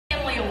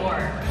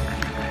Award.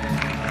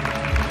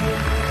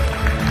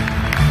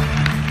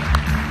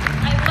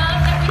 I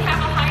love that we have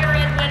a higher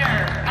ed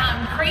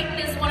winner. Creighton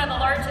is one of the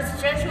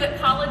largest Jesuit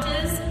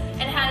colleges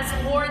and has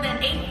more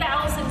than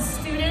 8,000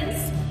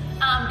 students.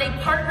 They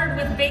partnered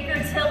with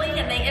Baker Tilly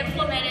and they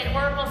implemented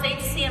Oracle's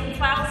HCM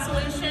Cloud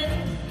solution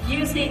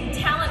using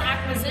talent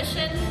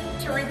acquisition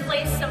to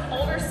replace some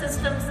older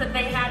systems that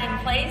they had in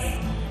place.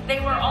 They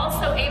were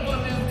also able to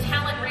move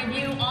talent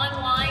review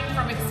online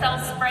from Excel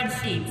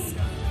spreadsheets.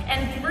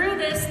 And through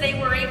this,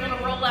 they were able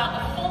to roll out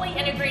a fully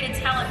integrated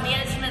talent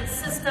management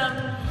system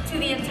to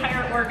the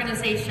entire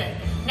organization.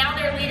 Now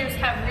their leaders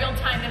have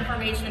real-time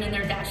information in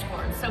their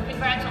dashboards. So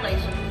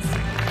congratulations.